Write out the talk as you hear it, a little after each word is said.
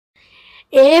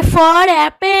A for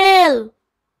apple.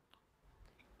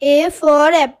 A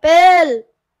for apple.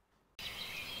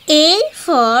 A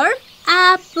for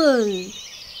apple.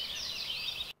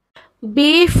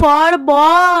 B for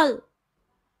ball.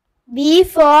 B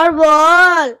for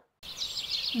ball.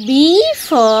 B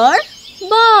for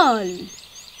ball.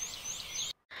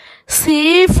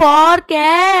 C for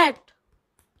cat.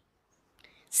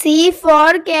 C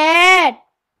for cat.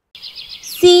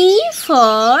 C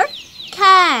for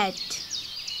cat.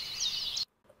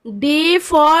 D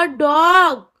for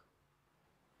dog.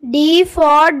 D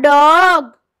for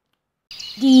dog.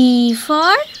 D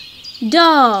for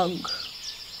dog.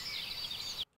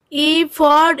 E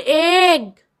for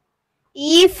egg.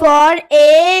 E for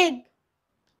egg.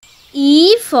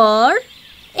 E for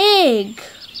egg.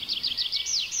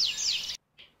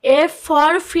 F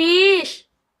for fish.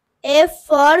 F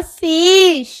for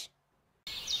fish.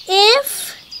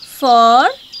 F for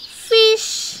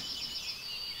fish.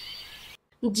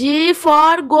 G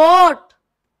for goat.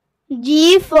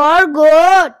 G for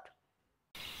goat.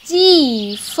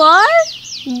 G for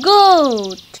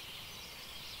goat.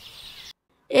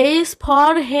 H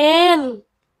for hen.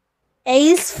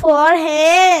 H for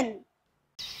hen.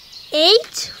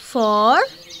 H for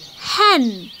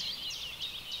hen.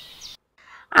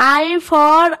 I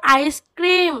for ice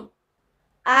cream.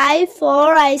 I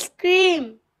for ice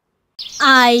cream.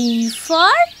 I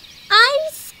for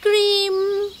ice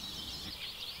cream.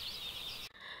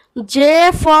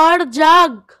 J for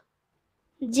jug.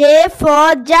 J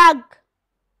for jug.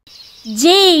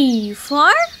 J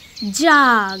for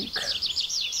jug.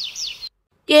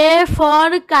 K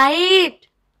for kite.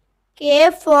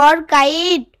 K for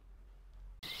kite.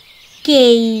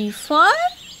 K for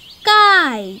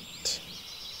kite.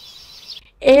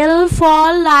 L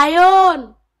for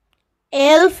lion.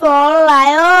 L for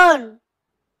lion.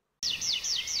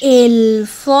 L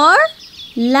for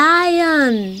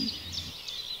lion.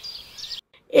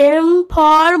 M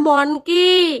for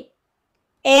monkey.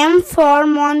 M for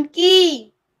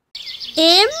monkey.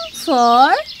 M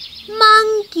for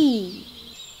monkey.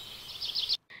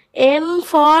 N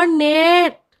for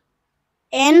net.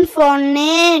 N for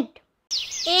net.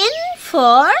 N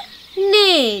for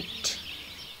net.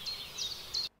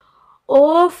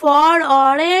 O for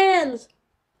orange.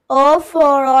 O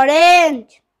for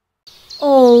orange.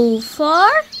 O for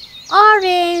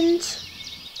orange.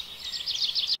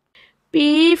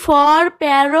 P for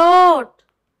parrot.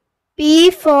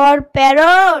 P for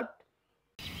parrot.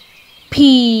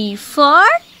 P for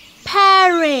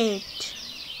parrot.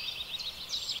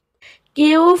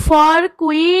 Q for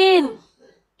queen.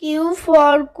 Q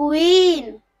for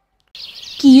queen.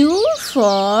 Q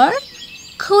for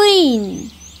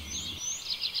queen.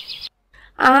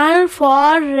 R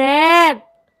for rat.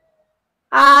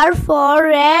 R for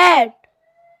rat.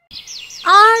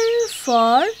 R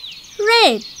for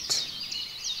rat.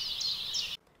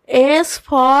 S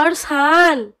for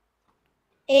sun.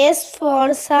 S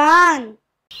for sun.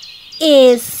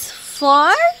 S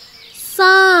for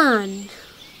sun.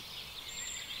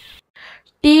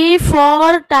 T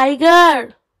for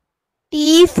tiger.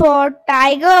 T for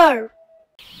tiger.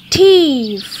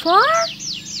 T for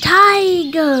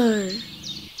tiger.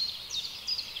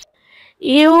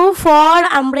 U for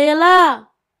umbrella.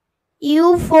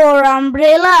 U for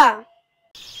umbrella.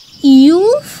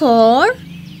 U for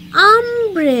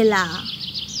umbrella.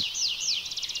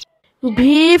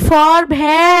 V for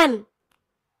van.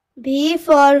 V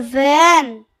for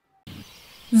van.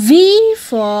 V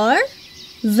for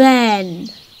van.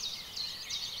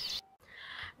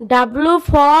 W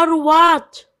for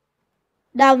watch.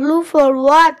 W for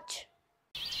watch.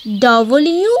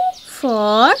 W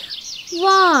for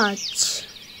watch.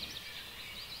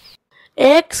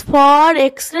 X for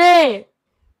X-ray.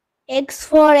 X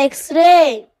for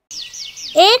X-ray.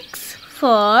 X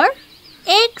for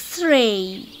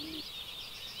X-ray.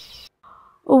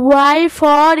 Y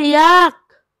for yak.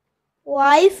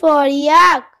 Y for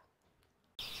yak.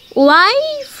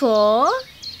 Y for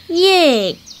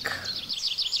yak.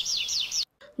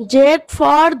 Z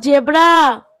for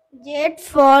zebra. Z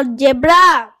for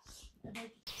zebra.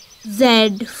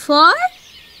 Z for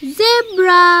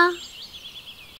zebra.